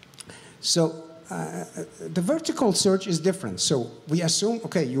 So the vertical search is different. So we assume,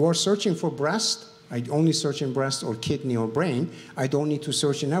 okay, you are searching for breast. I only search in breast or kidney or brain. I don't need to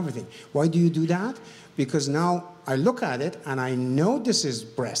search in everything. Why do you do that? Because now I look at it and I know this is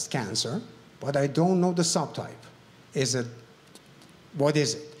breast cancer, but I don't know the subtype. What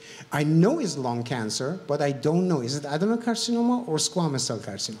is it? I know it's lung cancer, but I don't know, is it adenocarcinoma or squamous cell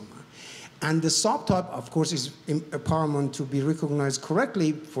carcinoma? And the subtype, of course, is paramount to be recognized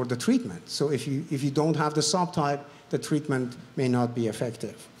correctly for the treatment. So if you don't have the subtype, the treatment may not be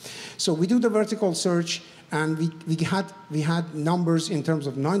effective. So we do the vertical search, and we had numbers in terms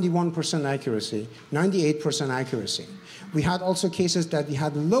of 91% accuracy, 98% accuracy. We had also cases that we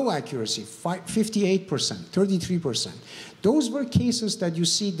had low accuracy, 58%, 33%. Those were cases that you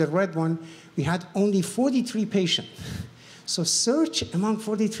see, the red one, we had only 43 patients. So search among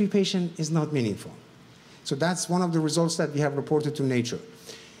 43 patients is not meaningful. So that's one of the results that we have reported to Nature.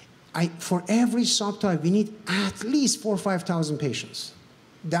 For every subtype, we need at least 4,000 or 5,000 patients.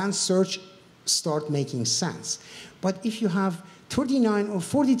 Then search start making sense. But if you have 39 or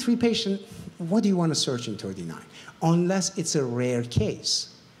 43 patients, what do you want to search in 39? Unless it's a rare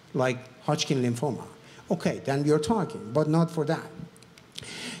case, like Hodgkin lymphoma. Okay, then we are talking, but not for that.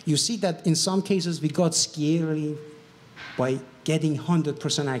 You see that in some cases we got scary by getting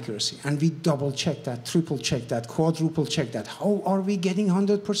 100% accuracy, and we double-check that, triple-check that, quadruple-check that. How are we getting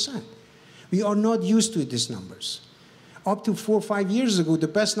 100%? We are not used to these numbers. Up to 4 or 5 years ago, the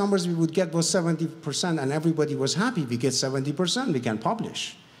best numbers we would get was 70%, and everybody was happy. We get 70%, we can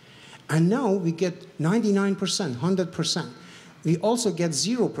publish. And now we get 99%, 100%. We also get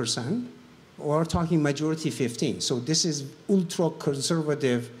 0%, or talking majority 15. So this is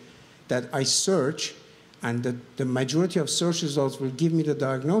ultra-conservative that I search, and the majority of search results will give me the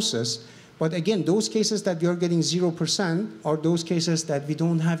diagnosis. But again, those cases that we are getting 0% are those cases that we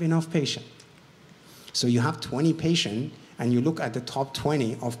don't have enough patients. So you have 20 patients, and you look at the top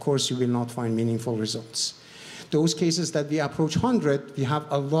 20, of course, you will not find meaningful results. Those cases that we approach 100, we have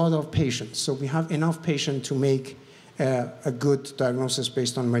a lot of patients. So we have enough patients to make a good diagnosis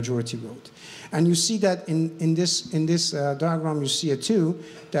based on majority vote. And you see that in this diagram, you see it too,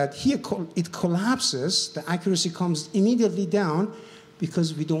 that here it collapses, the accuracy comes immediately down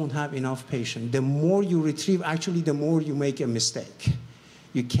because we don't have enough patients. The more you retrieve, actually, the more you make a mistake.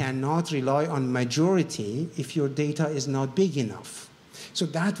 You cannot rely on majority if your data is not big enough. So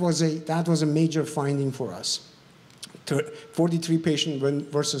that was a major finding for us. 43 patients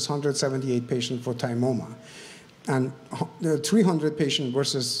versus 178 patients for thymoma, and 300 patients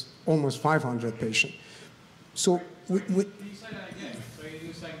versus almost 500 patients. So can you say that again? So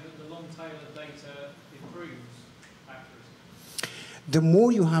you're saying that the long tail of data improves accuracy? The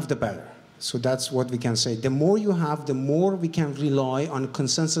more you have, the better. So that's what we can say. The more you have, the more we can rely on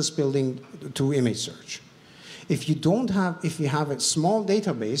consensus building to image search. If you have a small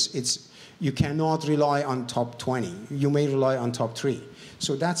database, you cannot rely on top 20. You may rely on top 3.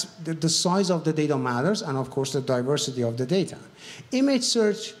 So that's the size of the data matters, and of course the diversity of the data. Image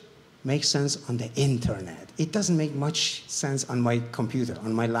search makes sense on the internet. It doesn't make much sense on my computer,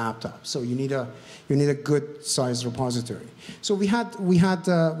 on my laptop. So you need a good sized repository. So we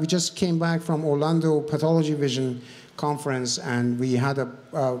just came back from Orlando Pathology Vision conference, and we had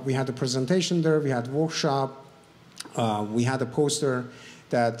a presentation there. We had a workshop. We had a poster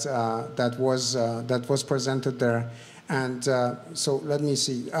that was presented there. And so let me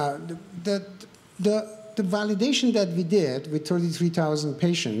see. The validation that we did with 33,000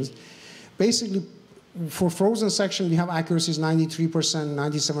 patients, basically for frozen section, we have accuracies 93%,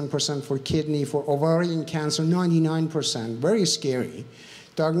 97% for kidney, for ovarian cancer, 99%, very scary.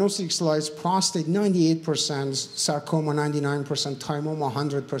 Diagnostic slides, prostate, 98%, sarcoma, 99%, thymoma,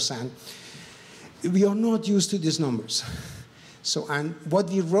 100%. We are not used to these numbers. So, and what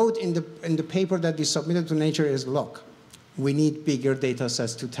we wrote in the paper that we submitted to Nature is, look, we need bigger data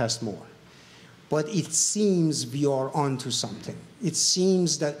sets to test more. But it seems we are onto something. It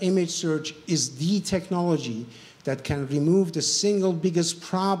seems that image search is the technology that can remove the single biggest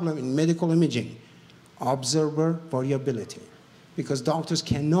problem in medical imaging, observer variability, because doctors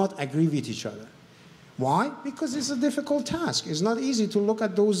cannot agree with each other. Why? Because it's a difficult task. It's not easy to look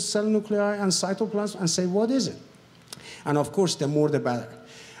at those cell nuclei and cytoplasm and say, what is it? And of course, the more the better.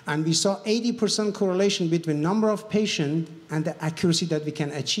 And we saw 80% correlation between number of patients and the accuracy that we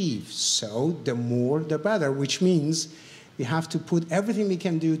can achieve. So the more the better, which means we have to put everything we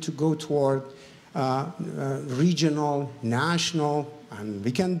can do to go toward regional, national, and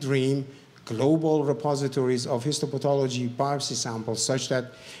we can dream global repositories of histopathology biopsy samples such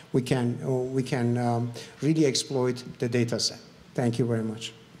that we can really exploit the data set. Thank you very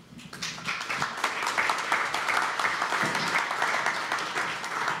much.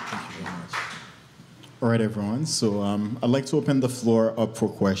 All right, everyone. So I'd like to open the floor up for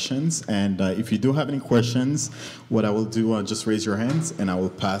questions. And if you do have any questions, what I will do, just raise your hands, and I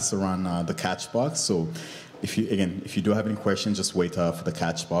will pass around the catch box. So if you do have any questions, just wait for the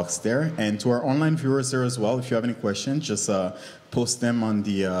catch box there. And to our online viewers there as well, if you have any questions, just post them on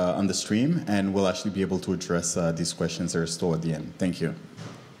the stream, and we'll actually be able to address these questions that are still at the end. Thank you.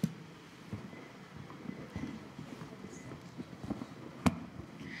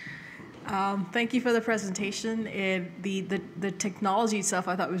 Thank you for the presentation. The technology itself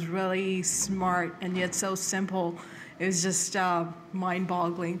I thought was really smart and yet so simple. It was just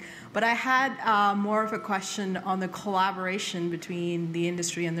mind-boggling. But I had more of a question on the collaboration between the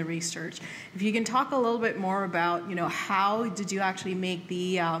industry and the research. If you can talk a little bit more about, how did you actually make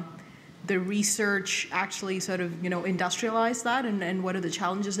the research actually sort of, industrialize that, and what are the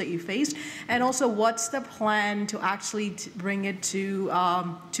challenges that you faced? And also, what's the plan to actually bring it to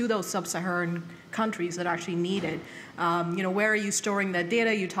those sub-Saharan countries that actually need it? Where are you storing that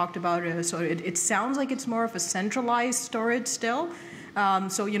data? You talked about it, so it sounds like it's more of a centralized storage still.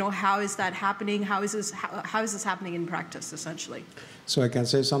 So, how is that happening? How is this happening in practice, essentially? So I can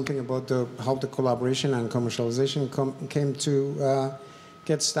say something about how the collaboration and commercialization came to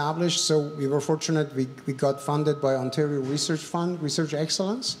get established. So we were fortunate. We got funded by Ontario Research Fund, Research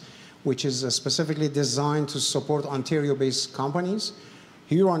Excellence, which is specifically designed to support Ontario-based companies.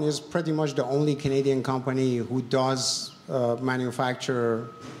 Huron is pretty much the only Canadian company who does manufacture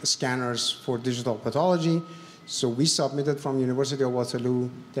scanners for digital pathology. So we submitted from University of Waterloo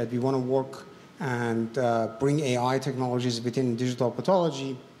that we want to work and bring AI technologies within digital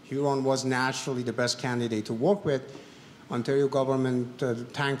pathology. Huron was naturally the best candidate to work with. Ontario government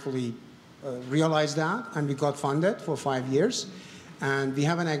thankfully realized that, and we got funded for 5 years. And we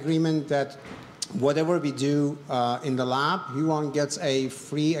have an agreement that whatever we do in the lab, Huron gets a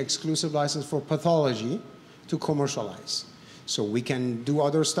free exclusive license for pathology to commercialize. So we can do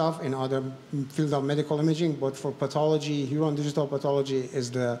other stuff in other field of medical imaging, but for pathology, Huron Digital Pathology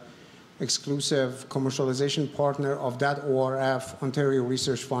is the exclusive commercialization partner of that ORF, Ontario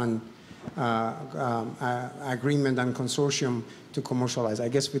Research Fund, agreement and consortium to commercialize. I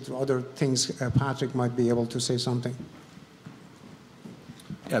guess with other things, Patrick might be able to say something.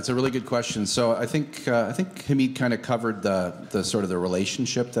 Yeah, it's a really good question. So I think Hamid kind of covered the sort of the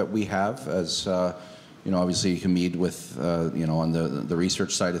relationship that we have as obviously Hamid with on the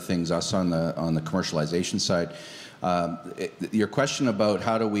research side of things, us on the commercialization side. Your question about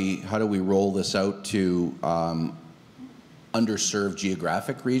how do we roll this out to underserved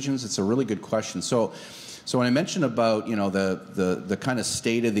geographic regions, it's a really good question. So when I mentioned about the kind of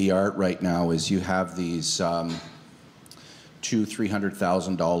state of the art right now is you have these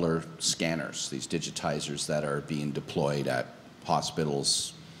 $200,000-$300,000 scanners, these digitizers that are being deployed at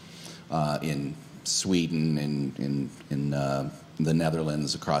hospitals in Sweden, in the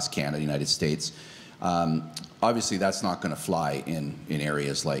Netherlands, across Canada, United States. Obviously, that's not going to fly in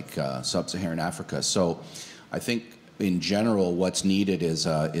areas like sub-Saharan Africa. So I think in general, what's needed is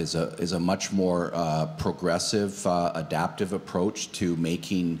a much more progressive, adaptive approach to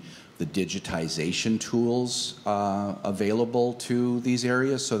making the digitization tools available to these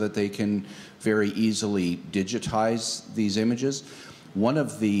areas so that they can very easily digitize these images. One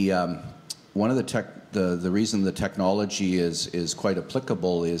of the reason the technology is quite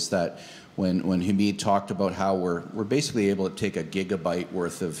applicable is that when Hamid talked about how we're basically able to take a gigabyte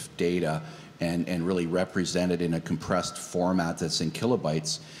worth of data and really represent it in a compressed format that's in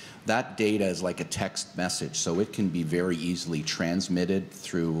kilobytes, that data is like a text message, so it can be very easily transmitted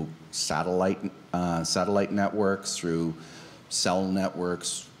through satellite networks, through cell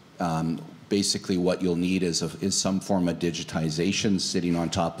networks. Basically, what you'll need is some form of digitization sitting on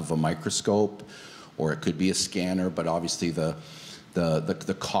top of a microscope, or it could be a scanner. But obviously, the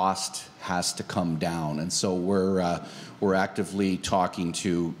cost has to come down, and so we're actively talking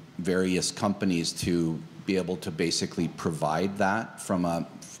to various companies to be able to basically provide that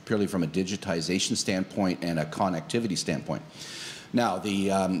purely from a digitization standpoint and a connectivity standpoint. Now,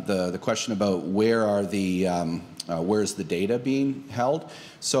 the question about where's the data being held?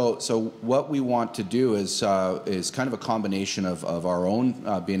 So what we want to do is kind of a combination of our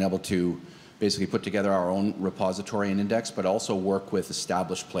own being able to basically put together our own repository and index, but also work with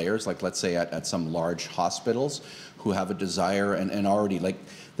established players, like let's say at some large hospitals who have a desire and already, like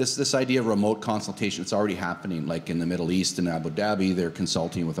this idea of remote consultation, it's already happening. Like in the Middle East and Abu Dhabi, they're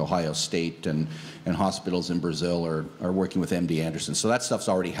consulting with Ohio State, and hospitals in Brazil are working with MD Anderson. So that stuff's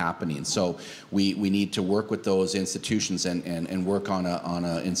already happening. So we need to work with those institutions and work on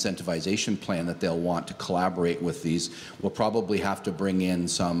a incentivization plan that they'll want to collaborate with these. We'll probably have to bring in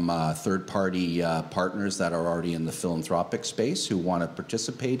some third-party partners that are already in the philanthropic space who want to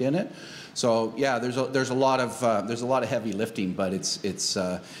participate in it. So yeah, there's a lot of heavy lifting, but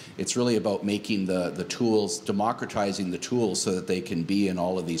it's really about making the tools, democratizing the tools so that they can be in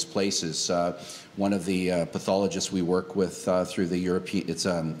all of these places. One of the pathologists we work with through the European, it's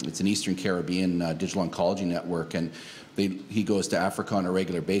an Eastern Caribbean digital oncology network, and he goes to Africa on a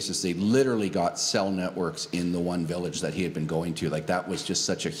regular basis. They literally got cell networks in the one village that he had been going to. Like, that was just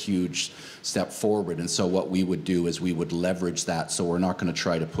such a huge step forward. And so what we would do is we would leverage that. So we're not going to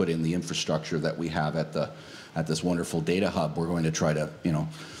try to put in the infrastructure that we have at this wonderful data hub. We're going to try to,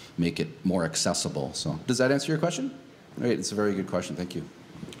 make it more accessible. So does that answer your question? All right, it's a very good question. Thank you.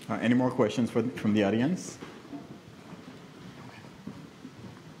 Any more questions from the audience?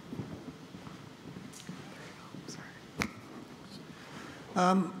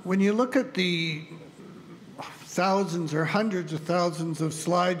 When you look at the thousands or hundreds of thousands of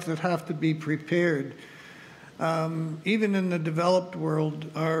slides that have to be prepared, even in the developed world,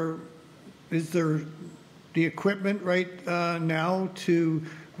 is there the equipment right now to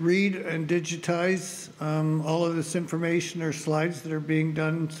read and digitize all of this information or slides that are being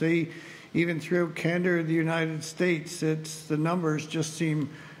done, say, even throughout Canada or the United States? The numbers just seem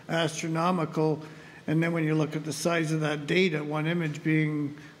astronomical. And then when you look at the size of that data, one image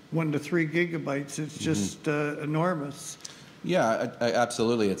being 1 to 3 gigabytes, it's just enormous. Yeah,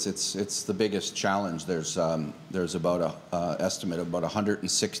 absolutely. It's the biggest challenge. There's about an estimate of about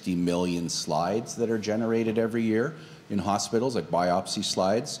 160 million slides that are generated every year in hospitals, like biopsy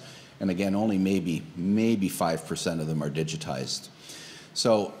slides, and again, only maybe 5% of them are digitized.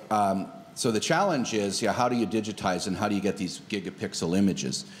 So the challenge is, how do you digitize and how do you get these gigapixel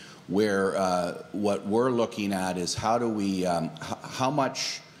images? Where what we're looking at is how do we, how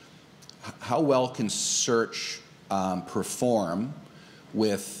well can search perform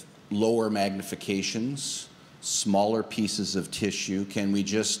with lower magnifications, smaller pieces of tissue? Can we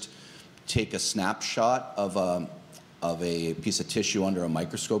just take a snapshot of a piece of tissue under a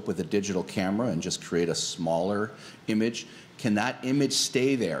microscope with a digital camera and just create a smaller image? Can that image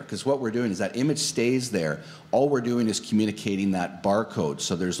stay there? Because what we're doing is that image stays there. All we're doing is communicating that barcode.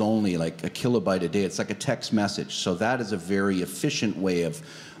 So there's only like a kilobyte a day. It's like a text message. So that is a very efficient way of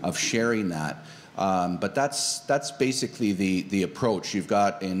sharing that. But that's basically the approach. You've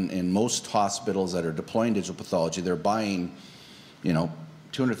got in most hospitals that are deploying digital pathology, they're buying,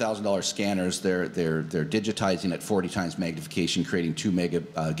 $200,000 scanners. They're digitizing at 40 times magnification, creating 2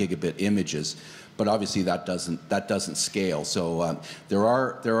 gigabit images. But obviously that doesn't scale. So there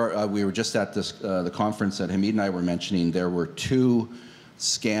are. We were just at the conference that Hamid and I were mentioning. There were 2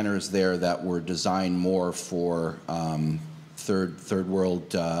 scanners there that were designed more for third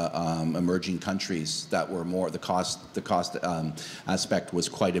world emerging countries that were more, the cost aspect was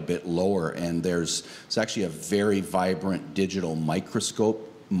quite a bit lower, and it's actually a very vibrant digital microscope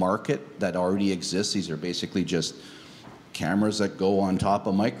market that already exists. These are basically just cameras that go on top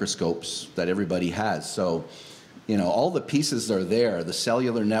of microscopes that everybody has. So, you know, all the pieces are there, the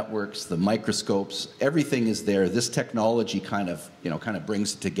cellular networks, the microscopes, everything is there. This technology kind of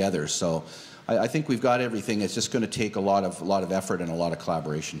brings it together. So I think we've got everything. It's just going to take a lot of effort and a lot of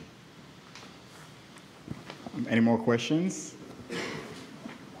collaboration. Any more questions?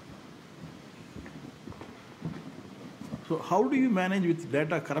 So how do you manage with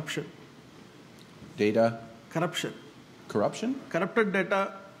data corruption? Data? Corruption. Corruption? Corrupted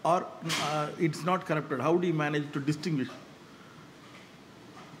data or it's not corrupted. How do you manage to distinguish?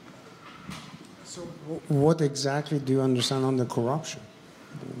 So what exactly do you understand under corruption?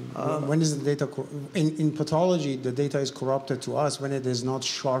 When is the data, in pathology, the data is corrupted to us when it is not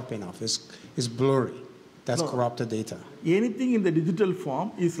sharp enough, it's blurry. That's corrupted data. Anything in the digital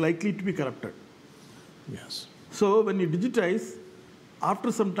form is likely to be corrupted. Yes. So when you digitize,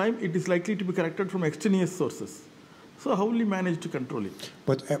 after some time, it is likely to be corrected from extraneous sources. So how will you manage to control it?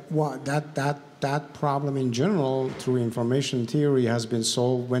 But that problem in general through information theory has been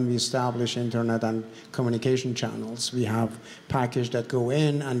solved when we establish internet and communication channels. We have packages that go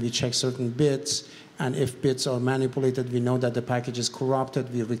in and we check certain bits, and if bits are manipulated, we know that the package is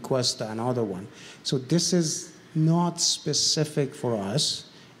corrupted, we request another one. So this is not specific for us.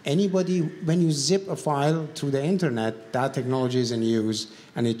 Anybody, when you zip a file through the internet, that technology is in use,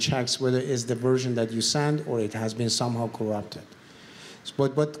 and it checks whether it's the version that you send or it has been somehow corrupted.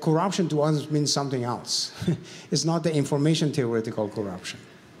 But corruption to us means something else. It's not the information theoretical corruption.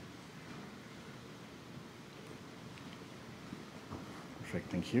 Perfect,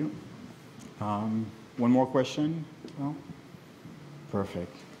 thank you. One more question? No?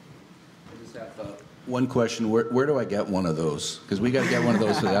 Perfect. I just have one question. Where do I get one of those? Because we got to get one of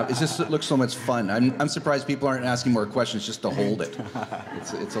those for that. It looks so much fun. I'm surprised people aren't asking more questions just to hold it.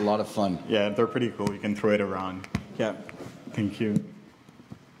 It's a lot of fun. Yeah, they're pretty cool. You can throw it around. Yeah, thank you.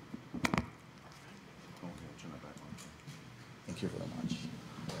 Thank you very much.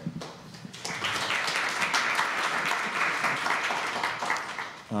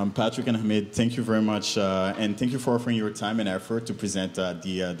 Patrick and Hamid, thank you very much, and thank you for offering your time and effort to present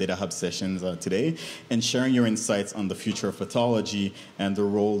the Data Hub sessions today and sharing your insights on the future of pathology and the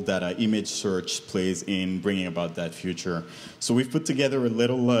role that image search plays in bringing about that future. So we've put together a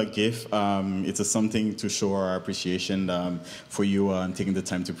little GIF. It's something to show our appreciation for you taking the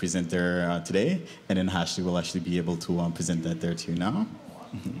time to present there today, and then Ashley will actually be able to present that there to you now.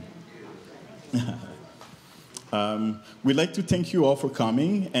 We'd like to thank you all for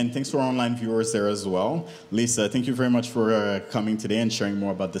coming, and thanks to our online viewers there as well. Lisa, thank you very much for coming today and sharing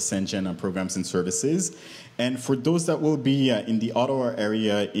more about the SENGEN programs and services. And for those that will be in the Ottawa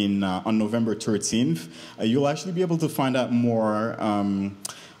area on November 13th, you'll actually be able to find out more on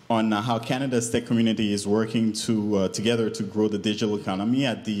how Canada's tech community is working together to grow the digital economy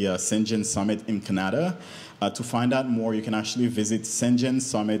at the SENGEN Summit in Canada. To find out more, you can actually visit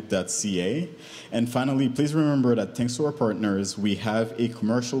sengensummit.ca. And finally, please remember that thanks to our partners, we have a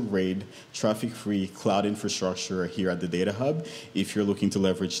commercial-grade, traffic-free cloud infrastructure here at the Data Hub if you're looking to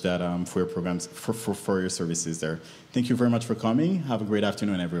leverage that for your programs, for your services there. Thank you very much for coming. Have a great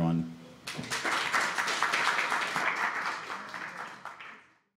afternoon, everyone.